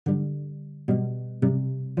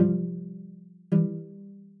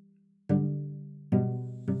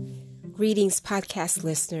Greetings, podcast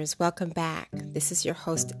listeners. Welcome back. This is your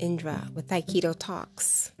host, Indra, with Aikido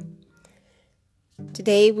Talks.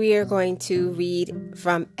 Today, we are going to read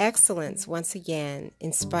from Excellence once again,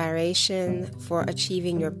 Inspiration for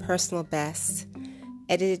Achieving Your Personal Best,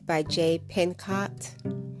 edited by Jay Pincott,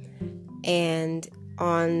 and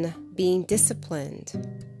on being disciplined.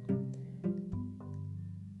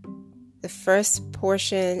 The first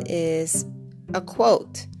portion is a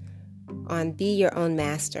quote on Be Your Own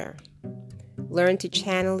Master. Learn to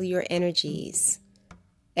channel your energies.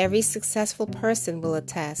 Every successful person will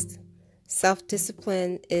attest.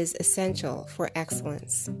 Self-discipline is essential for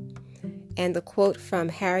excellence. And the quote from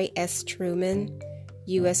Harry S. Truman,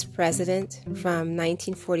 U.S. President from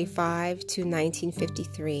 1945 to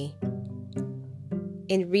 1953.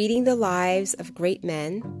 In reading the lives of great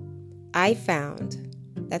men, I found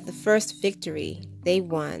that the first victory they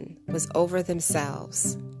won was over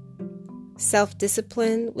themselves.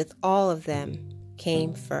 Self-discipline with all of them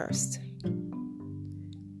came first.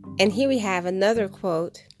 And here we have another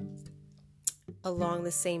quote along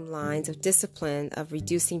the same lines of discipline of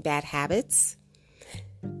reducing bad habits.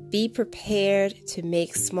 Be prepared to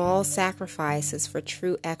make small sacrifices for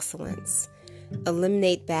true excellence.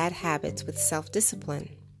 Eliminate bad habits with self-discipline.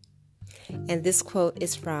 And this quote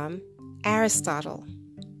is from Aristotle.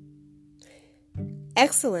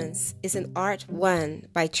 Excellence is an art won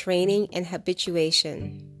by training and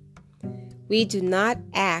habituation. We do not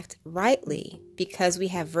act rightly because we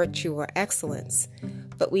have virtue or excellence,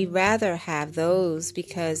 but we rather have those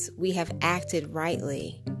because we have acted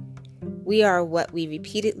rightly. We are what we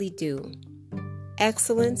repeatedly do.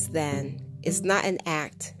 Excellence, then, is not an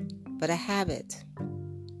act, but a habit.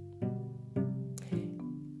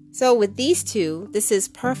 So with these two, this is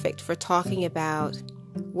perfect for talking about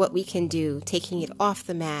what we can do, taking it off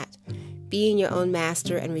the mat, being your own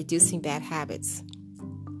master, and reducing bad habits.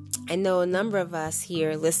 I know a number of us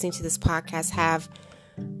here listening to this podcast have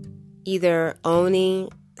either owning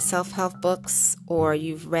self-help books, or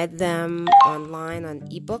you've read them online on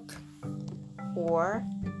ebook, or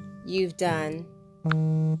you've done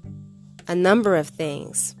a number of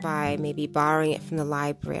things by maybe borrowing it from the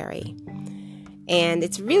library. And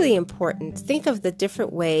it's really important. Think of the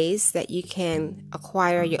different ways that you can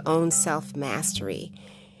acquire your own self-mastery.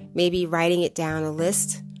 Maybe writing it down, a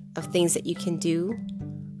list of things that you can do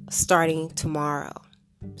starting tomorrow.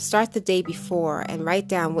 Start the day before and write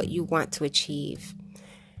down what you want to achieve.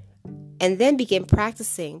 And then begin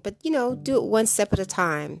practicing. But, do it one step at a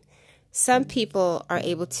time. Some people are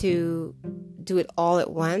able to do it all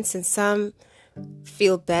at once, and some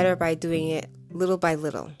feel better by doing it little by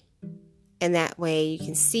little. And that way you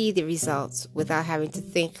can see the results without having to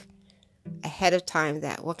think ahead of time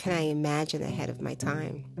that, what can I imagine ahead of my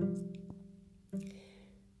time?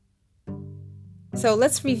 So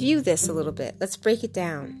let's review this a little bit. Let's break it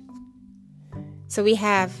down. So we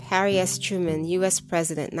have Harry S. Truman, U.S.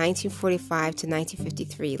 President, 1945 to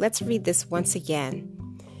 1953. Let's read this once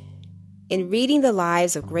again. In reading the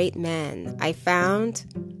lives of great men, I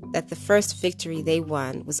found that the first victory they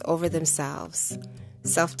won was over themselves.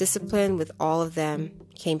 Self-discipline with all of them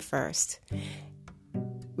came first.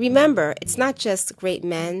 Remember, it's not just great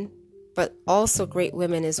men, but also great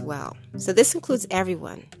women as well. So this includes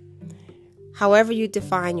everyone. However you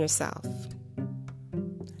define yourself,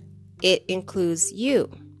 it includes you.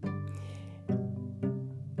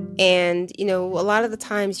 And, a lot of the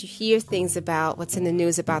times you hear things about what's in the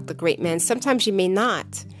news about the great men. Sometimes you may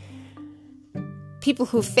not. People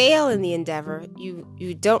who fail in the endeavor,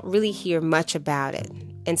 you don't really hear much about it.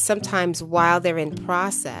 And sometimes while they're in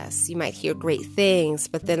process, you might hear great things,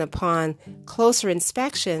 but then upon closer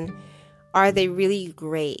inspection, are they really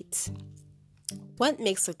great? What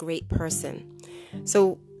makes a great person?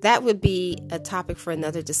 So that would be a topic for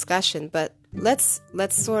another discussion, but let's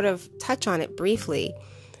sort of touch on it briefly.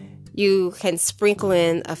 You can sprinkle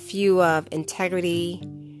in a few of integrity,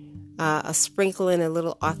 sprinkle in a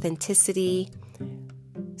little authenticity,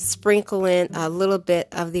 sprinkle in a little bit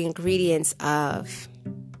of the ingredients of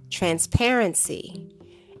transparency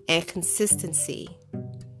and consistency.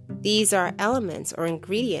 These are elements or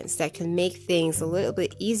ingredients that can make things a little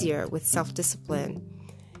bit easier with self-discipline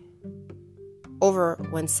over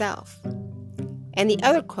oneself. And the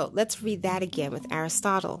other quote, let's read that again with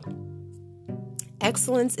Aristotle.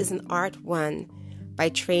 Excellence is an art won by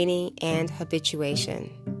training and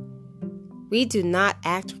habituation. We do not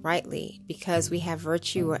act rightly because we have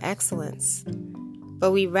virtue or excellence,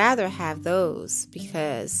 but we rather have those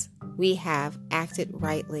because we have acted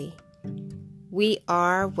rightly. We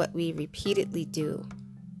are what we repeatedly do.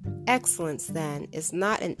 Excellence, then, is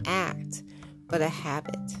not an act, but a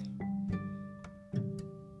habit.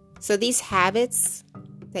 So these habits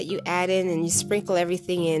that you add in and you sprinkle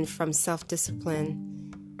everything in from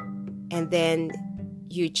self-discipline, and then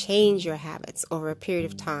you change your habits over a period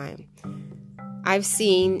of time. I've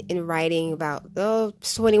seen in writing about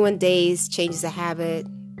 21 days changes a habit,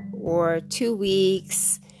 or 2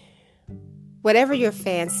 weeks, whatever your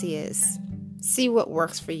fancy is. See what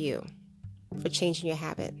works for you for changing your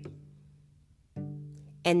habit.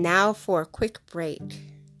 And now for a quick break.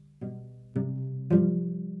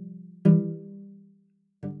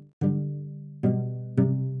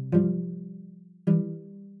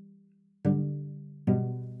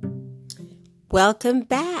 Welcome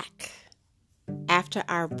back. After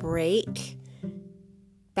our break,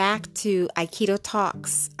 back to Aikido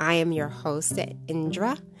Talks. I am your host,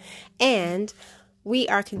 Indra, and we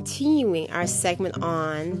are continuing our segment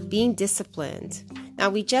on being disciplined. Now,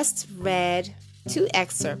 we just read 2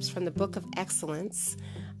 excerpts from the Book of Excellence,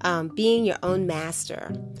 Being Your Own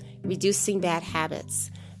Master, Reducing Bad Habits.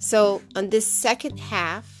 So on this second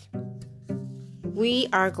half, we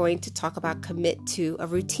are going to talk about commit to a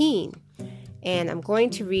routine. And I'm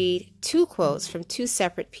going to read 2 quotes from 2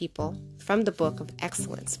 separate people from the Book of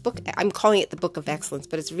Excellence. I'm calling it the Book of Excellence,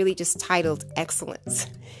 but it's really just titled Excellence.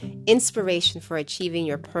 Inspiration for Achieving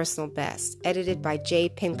Your Personal Best, edited by Jay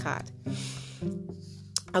Pincott.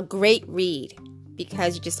 A great read,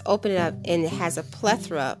 because you just open it up and it has a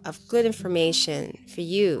plethora of good information for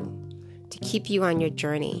you to keep you on your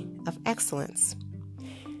journey of excellence.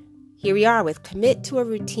 Here we are with commit to a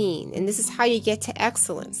routine, and this is how you get to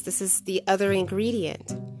excellence. This is the other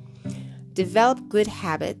ingredient. Develop good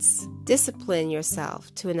habits. Discipline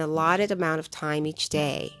yourself to an allotted amount of time each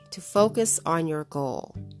day to focus on your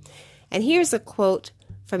goal. And here's a quote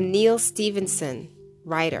from Neal Stephenson,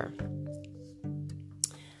 writer.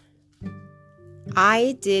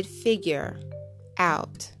 I did figure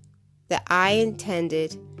out that I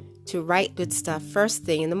intended to write good stuff first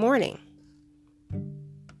thing in the morning.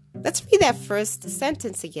 Let's read that first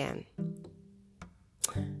sentence again.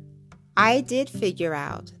 I did figure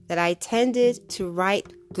out that I tended to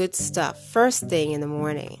write good stuff first thing in the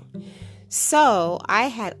morning. So I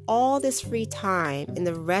had all this free time in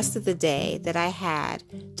the rest of the day that I had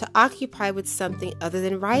to occupy with something other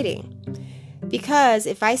than writing. Because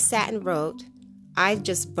if I sat and wrote, I'd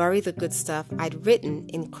just bury the good stuff I'd written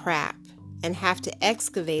in crap and have to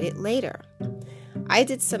excavate it later. I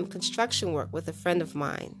did some construction work with a friend of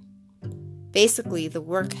mine. Basically, the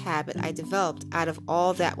work habit I developed out of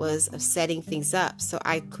all that was of setting things up so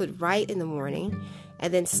I could write in the morning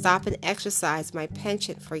and then stop and exercise my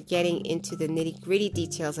penchant for getting into the nitty-gritty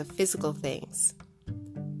details of physical things.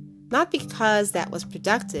 Not because that was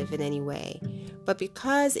productive in any way, but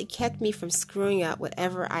because it kept me from screwing up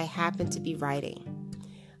whatever I happened to be writing.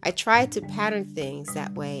 I tried to pattern things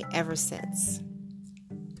that way ever since.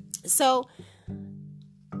 So,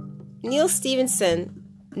 Neal Stephenson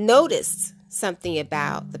noticed something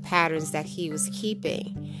about the patterns that he was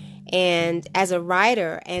keeping. And as a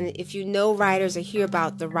writer, and if you know writers or hear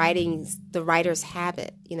about the writer's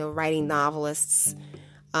habit, writing novelists,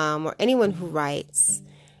 or anyone who writes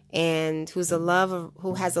and who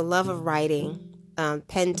has a love of writing,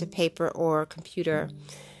 pen to paper or computer,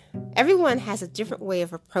 everyone has a different way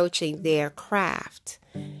of approaching their craft.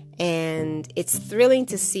 And it's thrilling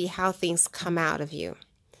to see how things come out of you.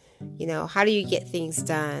 How do you get things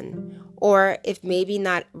done? Or if maybe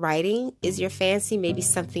not writing is your fancy, maybe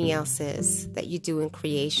something else is that you do in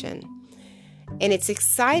creation. And it's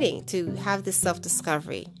exciting to have this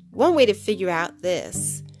self-discovery. One way to figure out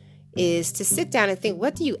this is to sit down and think,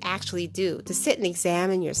 what do you actually do? To sit and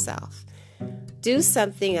examine yourself. Do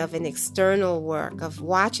something of an external work, of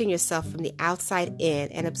watching yourself from the outside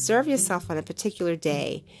in and observe yourself on a particular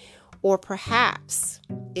day. Or perhaps,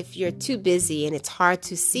 if you're too busy and it's hard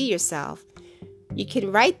to see yourself, you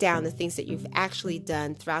can write down the things that you've actually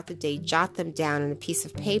done throughout the day, jot them down on a piece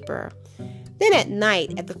of paper. Then at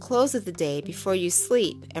night, at the close of the day, before you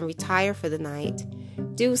sleep and retire for the night,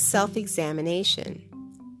 do self-examination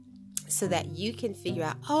so that you can figure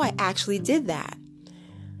out, I actually did that.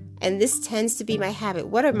 And this tends to be my habit.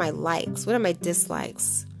 What are my likes? What are my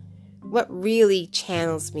dislikes? What really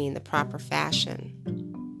channels me in the proper fashion?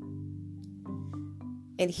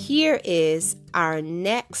 And here is our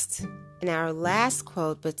next and our last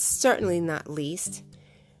quote, but certainly not least,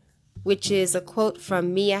 which is a quote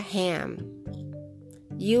from Mia Hamm,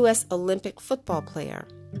 U.S. Olympic football player.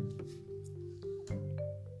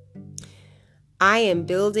 I am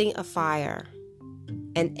building a fire,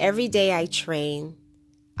 and every day I train,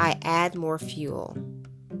 I add more fuel.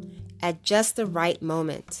 At just the right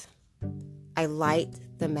moment, I light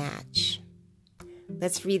the match.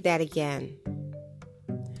 Let's read that again.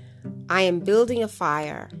 I am building a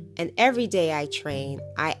fire, and every day I train,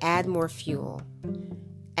 I add more fuel.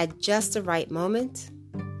 At just the right moment,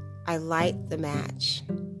 I light the match.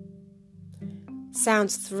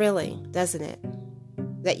 Sounds thrilling, doesn't it?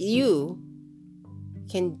 That you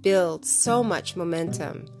can build so much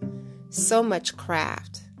momentum, so much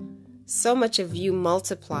craft, so much of you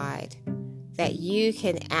multiplied that you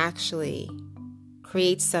can actually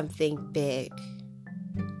create something big.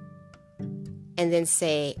 And then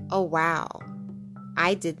say, oh wow,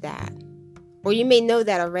 I did that. Or you may know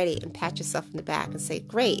that already and pat yourself in the back and say,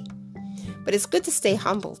 great. But it's good to stay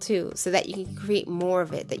humble too, so that you can create more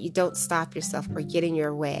of it, that you don't stop yourself or get in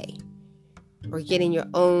your way or get in your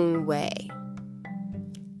own way.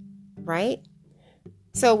 Right?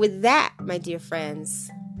 So with that, my dear friends,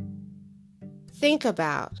 think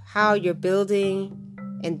about how you're building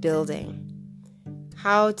and building,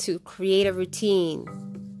 how to create a routine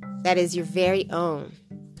that is your very own,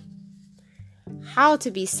 how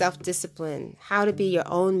to be self-disciplined, how to be your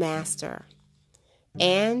own master,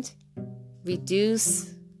 and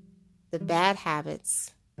reduce the bad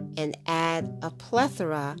habits and add a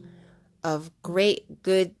plethora of great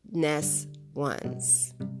goodness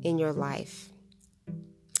ones in your life.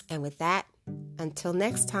 And with that, until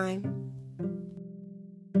next time.